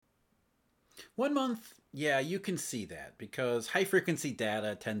1 month, yeah, you can see that because high frequency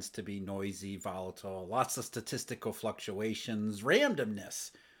data tends to be noisy, volatile, lots of statistical fluctuations, randomness.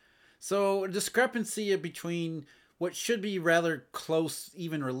 So, a discrepancy between what should be rather close,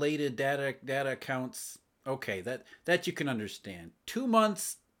 even related data accounts, okay, that you can understand. 2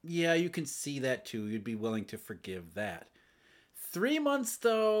 months, yeah, you can see that too. You'd be willing to forgive that. 3 months,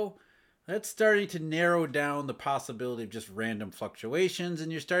 though, that's starting to narrow down the possibility of just random fluctuations,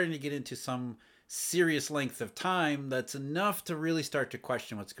 and you're starting to get into some serious length of time that's enough to really start to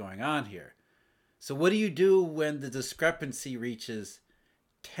question what's going on here. So, what do you do when the discrepancy reaches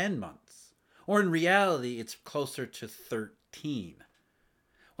 10 months? Or in reality, it's closer to 13.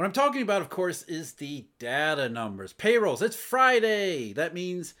 What I'm talking about, of course, is the data numbers. Payrolls. It's Friday. That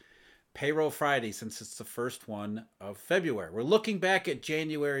means Payroll Friday, since it's the first one of February. We're looking back at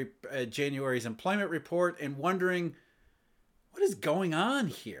January's employment report and wondering what is going on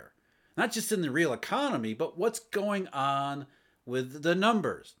here. Not just in the real economy, but what's going on with the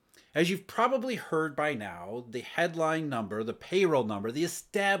numbers. As you've probably heard by now, the headline number, the payroll number, the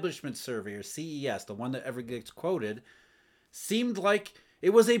establishment survey, or CES, the one that ever gets quoted, seemed like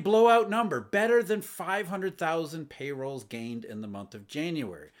it was a blowout number, better than 500,000 payrolls gained in the month of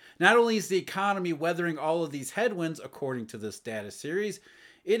January. Not only is the economy weathering all of these headwinds, according to this data series,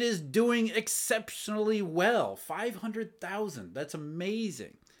 it is doing exceptionally well. 500,000. That's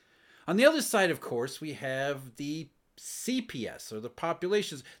amazing. On the other side, of course, we have the CPS, or the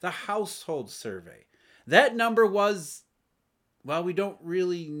populations, the household survey. That number was, well, we don't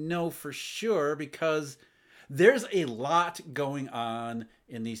really know for sure because there's a lot going on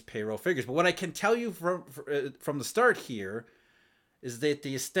in these payroll figures. But what I can tell you from the start here is that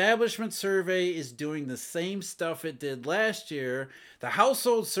the establishment survey is doing the same stuff it did last year. The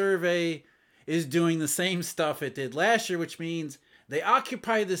household survey is doing the same stuff it did last year, which means they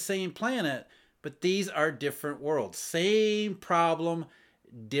occupy the same planet, but these are different worlds. Same problem,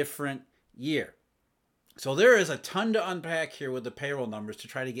 different year. So there is a ton to unpack here with the payroll numbers to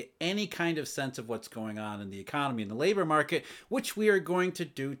try to get any kind of sense of what's going on in the economy and the labor market, which we are going to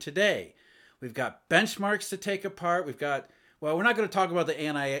do today. We've got benchmarks to take apart. Well, we're not going to talk about the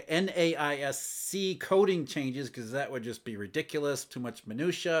NAISC coding changes because that would just be ridiculous, too much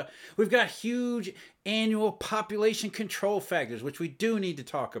minutia. We've got huge annual population control factors, which we do need to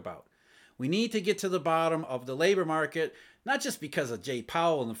talk about. We need to get to the bottom of the labor market, not just because of Jay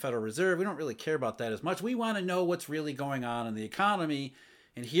Powell and the Federal Reserve. We don't really care about that as much. We want to know what's really going on in the economy.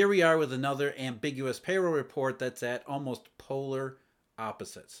 And here we are with another ambiguous payroll report that's at almost polar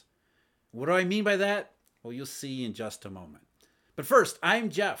opposites. What do I mean by that? Well, you'll see in just a moment. But first, I'm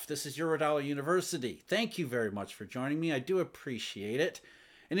Jeff. This is Eurodollar University. Thank you very much for joining me. I do appreciate it.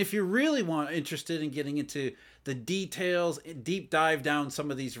 And if you're really interested in getting into the details, deep dive down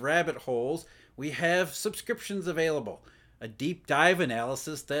some of these rabbit holes, we have subscriptions available. A deep dive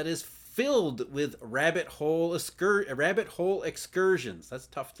analysis that is filled with rabbit hole excursions. That's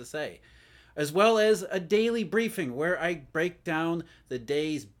tough to say. As well as a daily briefing where I break down the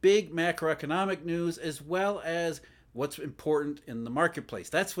day's big macroeconomic news as well as what's important in the marketplace.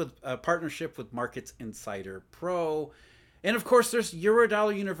 That's with a partnership with Markets Insider Pro. And of course, there's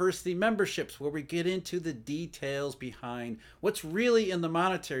Eurodollar University memberships where we get into the details behind what's really in the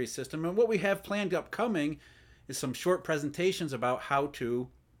monetary system. And what we have planned upcoming is some short presentations about how to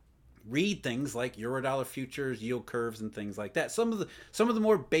read things like Eurodollar futures, yield curves, and things like that. Some of the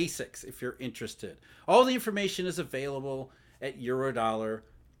more basics if you're interested. All the information is available at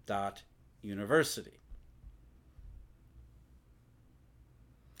eurodollar.university.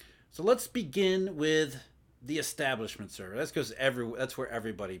 So let's begin with the establishment survey. That's because that's where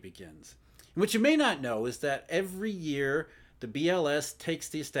everybody begins. And what you may not know is that every year the BLS takes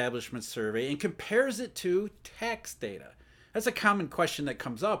the establishment survey and compares it to tax data. That's a common question that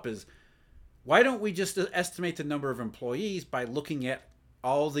comes up is, why don't we just estimate the number of employees by looking at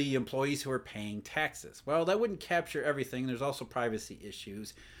all the employees who are paying taxes? Well, that wouldn't capture everything. There's also privacy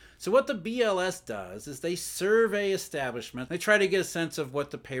issues. So what the BLS does is they survey establishments. They try to get a sense of what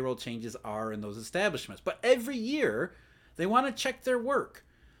the payroll changes are in those establishments. But every year, they want to check their work.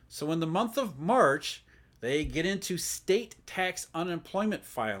 So in the month of March, they get into state tax unemployment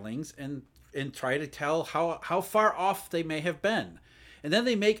filings and try to tell how far off they may have been. And then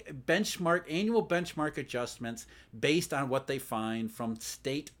they make annual benchmark adjustments based on what they find from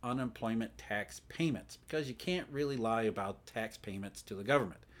state unemployment tax payments, because you can't really lie about tax payments to the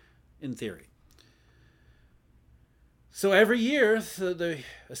government, in theory. So every year, the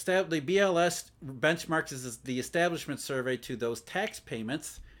BLS benchmarks the establishment survey to those tax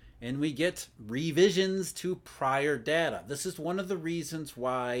payments, and we get revisions to prior data. This is one of the reasons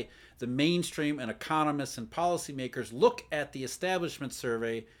why the mainstream and economists and policymakers look at the establishment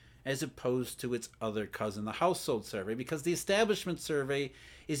survey as opposed to its other cousin, the household survey, because the establishment survey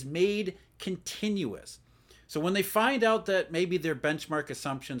is made continuous. So when they find out that maybe their benchmark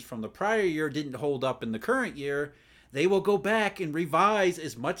assumptions from the prior year didn't hold up in the current year, they will go back and revise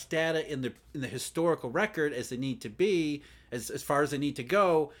as much data in the historical record as they need to be, as far as they need to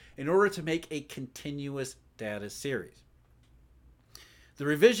go, in order to make a continuous data series. The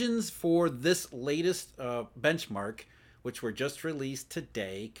revisions for this latest benchmark, which were just released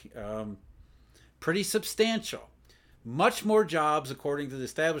today, pretty substantial. Much more jobs, according to the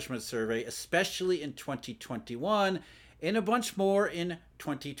establishment survey, especially in 2021, and a bunch more in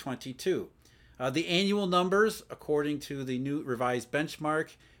 2022. The annual numbers, according to the new revised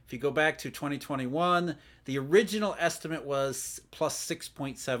benchmark, if you go back to 2021, the original estimate was plus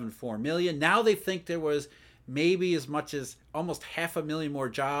 6.74 million. Now they think there was maybe as much as almost 500,000 more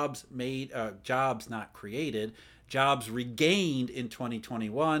jobs made, jobs not created, jobs regained in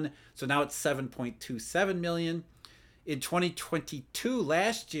 2021. So now it's 7.27 million. In 2022,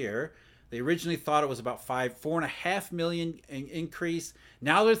 last year, they originally thought it was about 4.5 million increase.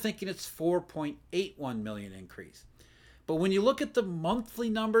 Now they're thinking it's 4.81 million increase. But when you look at the monthly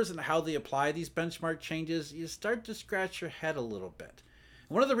numbers and how they apply these benchmark changes, you start to scratch your head a little bit.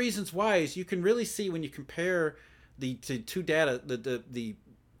 And one of the reasons why is you can really see when you compare the two data, the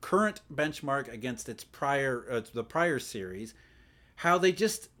current benchmark against its the prior series, how they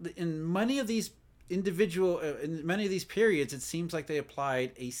just, in many of these in many of these periods, it seems like they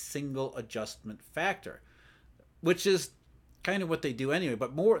applied a single adjustment factor, which is kind of what they do anyway.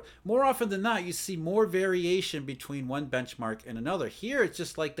 But more often than not, you see more variation between one benchmark and another. Here, it's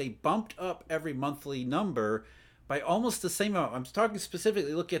just like they bumped up every monthly number by almost the same amount. I'm talking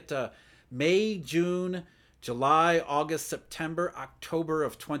specifically, look at May, June, July, August, September, October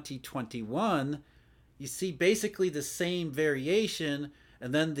of 2021. You see basically the same variation,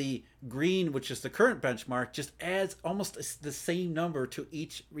 and then the green, which is the current benchmark, just adds almost the same number to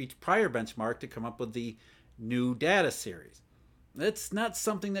each prior benchmark to come up with the new data series. That's not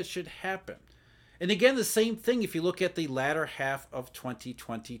something that should happen. And again, the same thing if you look at the latter half of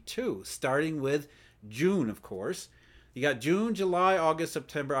 2022, starting with June, of course. You got June, July, August,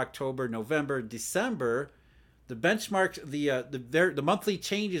 September, October, November, December. The benchmarks, the monthly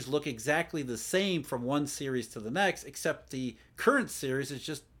changes look exactly the same from one series to the next, except the current series is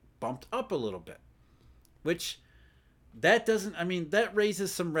just bumped up a little bit, which that doesn't, I mean, that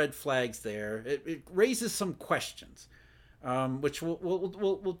raises some red flags there. It raises some questions, which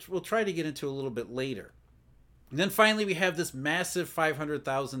we'll try to get into a little bit later. And then finally, we have this massive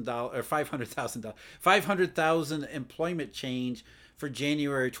 $500,000 employment change for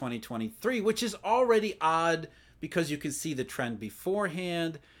January 2023, which is already odd because you can see the trend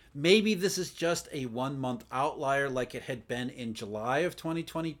beforehand. Maybe this is just a 1 month outlier like it had been in July of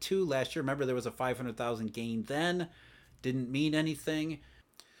 2022. Last year, remember, there was a 500,000 gain then. Didn't mean anything.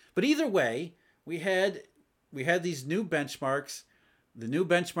 But either way, we had these new benchmarks. The new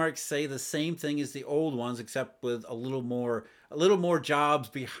benchmarks say the same thing as the old ones, except with a little more jobs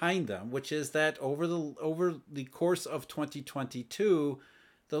behind them, which is that over the course of 2022,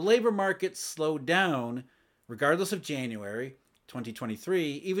 the labor market slowed down, regardless of January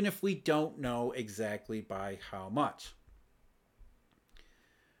 2023, even if we don't know exactly by how much.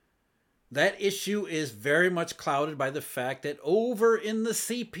 That issue is very much clouded by the fact that over in the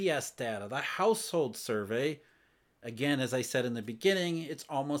CPS data, the household survey, again, as I said in the beginning, it's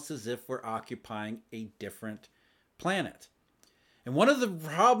almost as if we're occupying a different planet. And one of the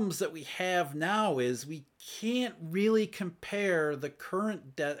problems that we have now is we can't really compare the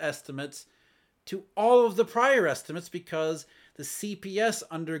current estimates to all of the prior estimates because the CPS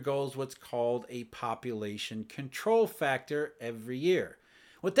undergoes what's called a population control factor every year.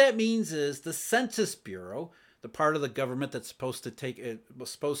 What that means is the Census Bureau, the part of the government that's supposed to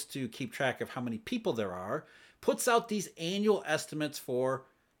keep track of how many people there are, puts out these annual estimates for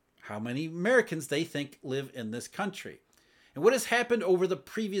how many Americans they think live in this country. And what has happened over the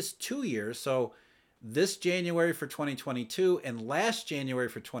previous 2 years, so this January for 2022 and last January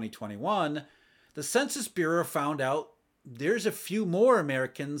for 2021, the Census Bureau found out there's a few more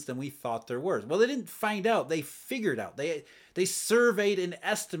Americans than we thought there were. Well, they didn't find out. They figured out. They surveyed and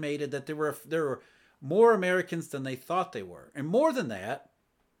estimated that there were more Americans than they thought they were. And more than that,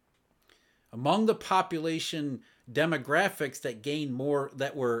 among the population demographics that gained more,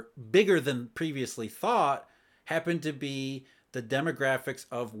 that were bigger than previously thought, happened to be the demographics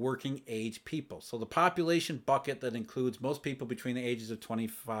of working age people. So the population bucket that includes most people between the ages of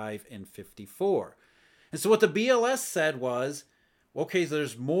 25 and 54. And so what the BLS said was, okay, so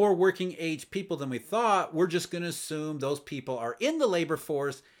there's more working age people than we thought. We're just going to assume those people are in the labor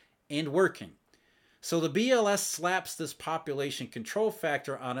force and working. So the BLS slaps this population control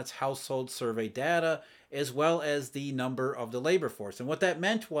factor on its household survey data, as well as the number of the labor force. And what that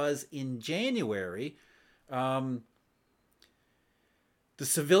meant was in January, the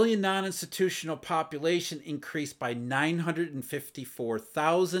civilian non-institutional population increased by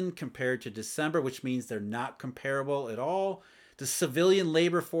 954,000 compared to December, which means they're not comparable at all. The civilian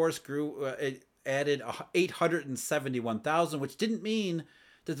labor force grew, it added 871,000, which didn't mean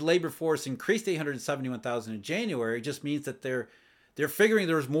that the labor force increased 871,000 in January. It just means that they're figuring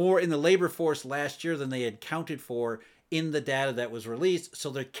there was more in the labor force last year than they had counted for in the data that was released.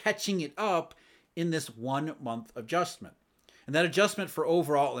 So they're catching it up in this 1 month adjustment. And that adjustment for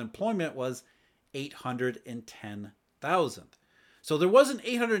overall employment was 810,000. So there wasn't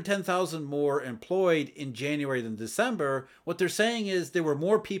 810,000 more employed in January than December. What they're saying is there were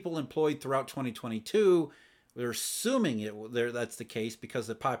more people employed throughout 2022. They're assuming that's the case because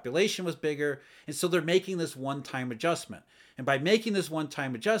the population was bigger. And so they're making this one-time adjustment. And by making this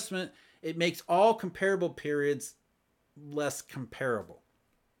one-time adjustment, it makes all comparable periods less comparable.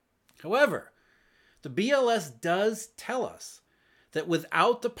 However, the BLS does tell us that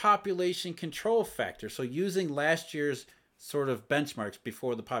without the population control factor, so using last year's sort of benchmarks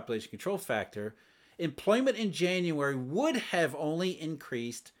before the population control factor, employment in January would have only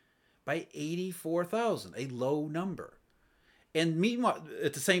increased by 84,000, a low number. And meanwhile,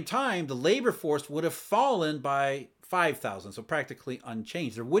 at the same time, the labor force would have fallen by 5,000, so practically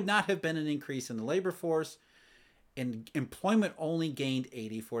unchanged. There would not have been an increase in the labor force, and employment only gained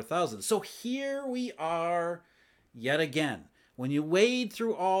 84,000. So here we are yet again. When you wade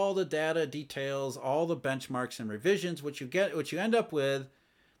through all the data details, all the benchmarks and revisions, what you end up with,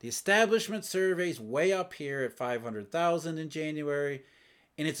 the establishment survey's way up here at 500,000 in January,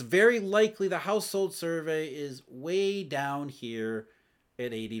 and it's very likely the household survey is way down here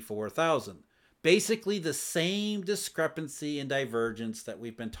at 84,000. Basically the same discrepancy and divergence that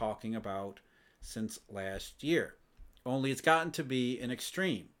we've been talking about since last year. Only it's gotten to be an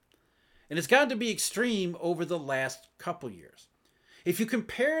extreme. And it's gotten to be extreme over the last couple years. If you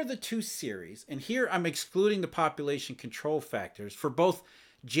compare the two series, and here I'm excluding the population control factors for both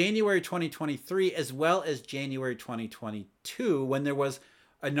January 2023 as well as January 2022, when there was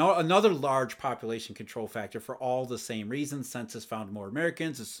another large population control factor for all the same reasons. Census found more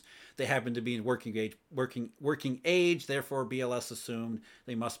Americans. They happen to be in working age. Therefore, BLS assumed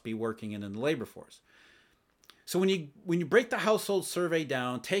they must be working in the labor force. So when you break the household survey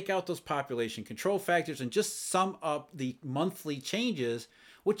down, take out those population control factors, and just sum up the monthly changes,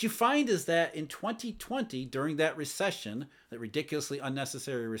 what you find is that in 2020, during that recession, that ridiculously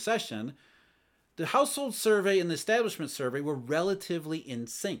unnecessary recession, the household survey and the establishment survey were relatively in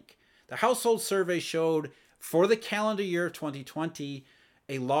sync. The household survey showed for the calendar year of 2020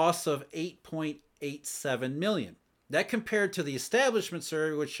 a loss of 8.87 million. That compared to the establishment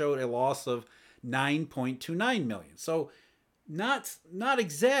survey, which showed a loss of 9.29 million. So not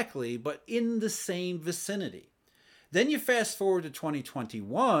exactly, but in the same vicinity. Then you fast forward to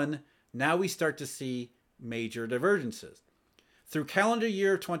 2021, now we start to see major divergences. Through calendar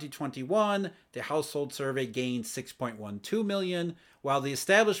year 2021, the household survey gained 6.12 million, while the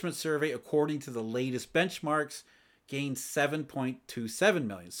establishment survey, according to the latest benchmarks, gained 7.27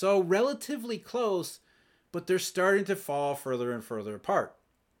 million. So relatively close, but they're starting to fall further and further apart.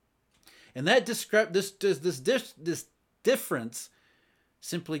 And that this difference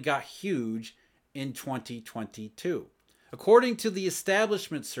simply got huge in 2022. According to the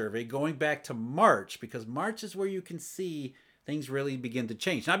establishment survey, going back to March, because March is where you can see things really begin to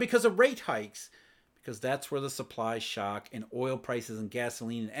change. Not because of rate hikes, because that's where the supply shock and oil prices and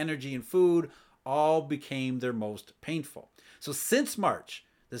gasoline and energy and food all became their most painful. So since March,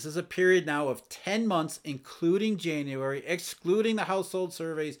 this is a period now of 10 months, including January, excluding the household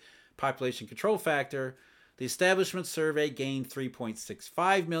survey's population control factor, the establishment survey gained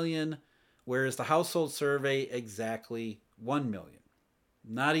 3.65 million, whereas the household survey exactly 1 million.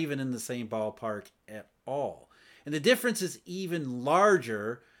 Not even in the same ballpark at all. And the difference is even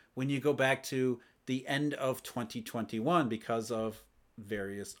larger when you go back to the end of 2021 because of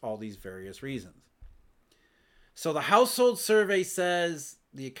all these various reasons. So the household survey says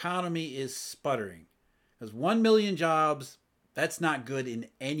the economy is sputtering. Because 1 million jobs, that's not good in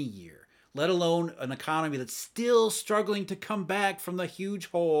any year, let alone an economy that's still struggling to come back from the huge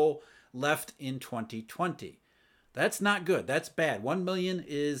hole left in 2020. That's not good. That's bad. 1 million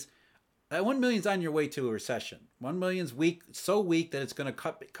is 1 million's on your way to a recession. 1 million's weak, so weak that it's going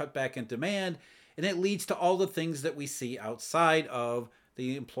to cut back in demand, and it leads to all the things that we see outside of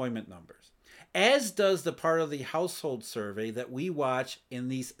the employment numbers. As does the part of the household survey that we watch in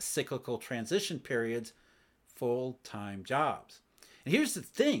these cyclical transition periods, full-time jobs. And here's the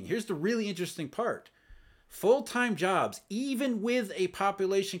thing, here's the really interesting part. Full-time jobs, even with a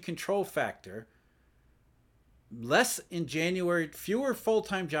population control factor, less in January, fewer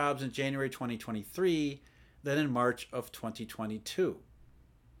full-time jobs in January 2023 than in March of 2022.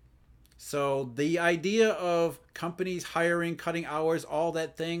 So the idea of companies hiring, cutting hours, all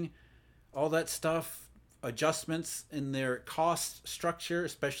that stuff, adjustments in their cost structure,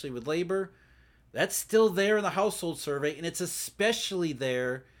 especially with labor, that's still there in the household survey, and it's especially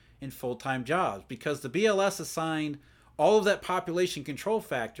there in full-time jobs because the BLS assigned all of that population control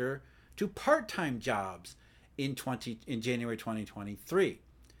factor to part-time jobs in January 2023.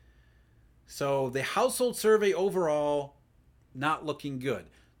 So the household survey overall not looking good.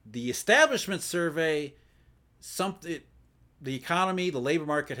 The establishment survey, the economy, the labor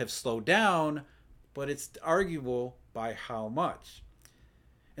market have slowed down, but it's arguable by how much.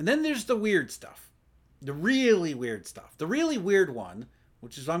 And then there's the weird stuff. The really weird stuff. The really weird one,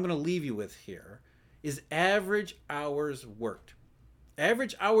 which is what I'm going to leave you with here, is average hours worked.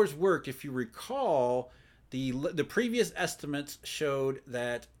 Average hours worked, if you recall, the previous estimates showed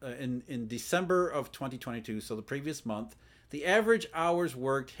that in December of 2022, so the previous month, the average hours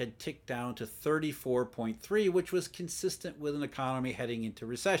worked had ticked down to 34.3, which was consistent with an economy heading into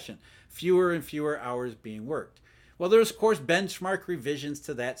recession. Fewer and fewer hours being worked. Well, there's, of course, benchmark revisions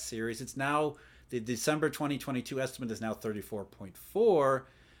to that series. It's now, the December 2022 estimate is now 34.4.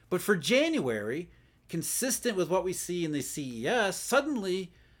 But for January, consistent with what we see in the CES,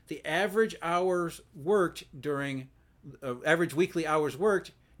 suddenly the average hours worked average weekly hours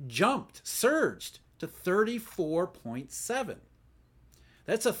worked jumped, surged to 34.7.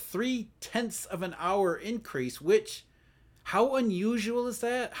 That's a 0.3 of an hour increase, which, how unusual is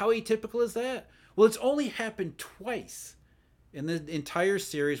that? How atypical is that? Well, it's only happened twice in the entire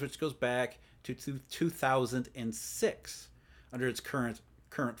series, which goes back to 2006 under its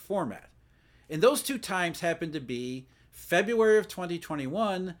current format. And those two times happened to be February of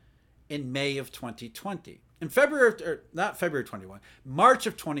 2021 and May of 2020. In March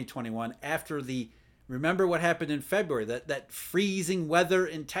of 2021, after remember what happened in February, that freezing weather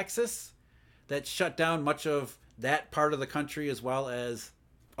in Texas that shut down much of that part of the country as well as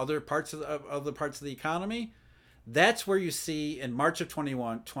other parts of the economy. That's where you see in March of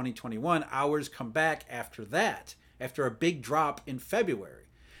 2021, hours come back after that, after a big drop in February.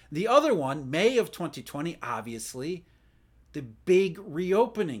 The other one, May of 2020, obviously, the big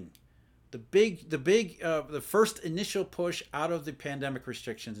reopening, the first initial push out of the pandemic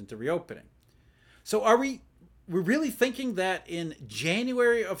restrictions into reopening. So we're really thinking that in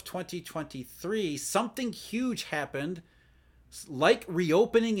January of 2023, something huge happened, like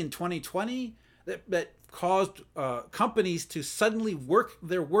reopening in 2020, that caused companies to suddenly work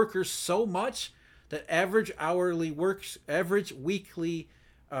their workers so much that average weekly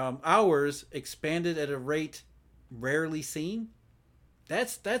hours expanded at a rate rarely seen.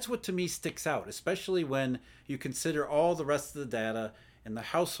 That's what to me sticks out, especially when you consider all the rest of the data in the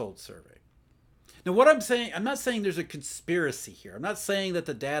household survey. Now, what I'm saying, I'm not saying there's a conspiracy here. I'm not saying that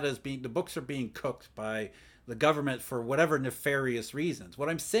the books are being cooked by the government for whatever nefarious reasons. What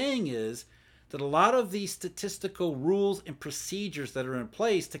I'm saying is that a lot of these statistical rules and procedures that are in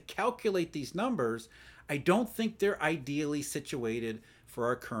place to calculate these numbers, I don't think they're ideally situated for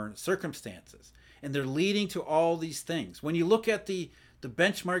our current circumstances. And they're leading to all these things. When you look at the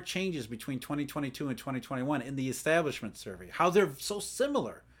benchmark changes between 2022 and 2021 in the establishment survey, how they're so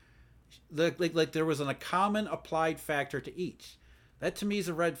similar, like there was a common applied factor to each. That to me is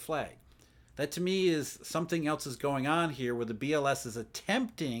a red flag. That to me is something else is going on here where the BLS is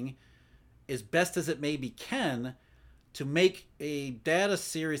attempting, as best as it maybe can, to make a data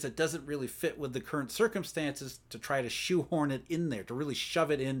series that doesn't really fit with the current circumstances to try to shoehorn it in there, to really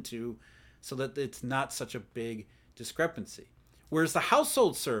shove it into so that it's not such a big discrepancy. Whereas the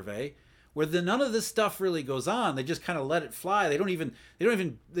household survey, where none of this stuff really goes on, they just kind of let it fly. They don't even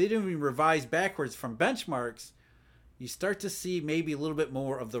revise backwards from benchmarks. You start to see maybe a little bit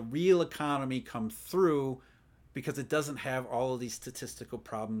more of the real economy come through because it doesn't have all of these statistical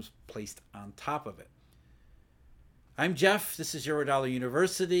problems placed on top of it. I'm Jeff. This is Eurodollar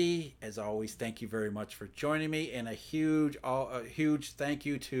University. As always, thank you very much for joining me, and a huge thank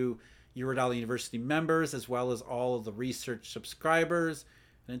you to Eurodollar University members as well as all of the research subscribers.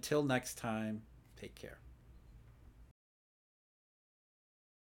 And until next time, take care.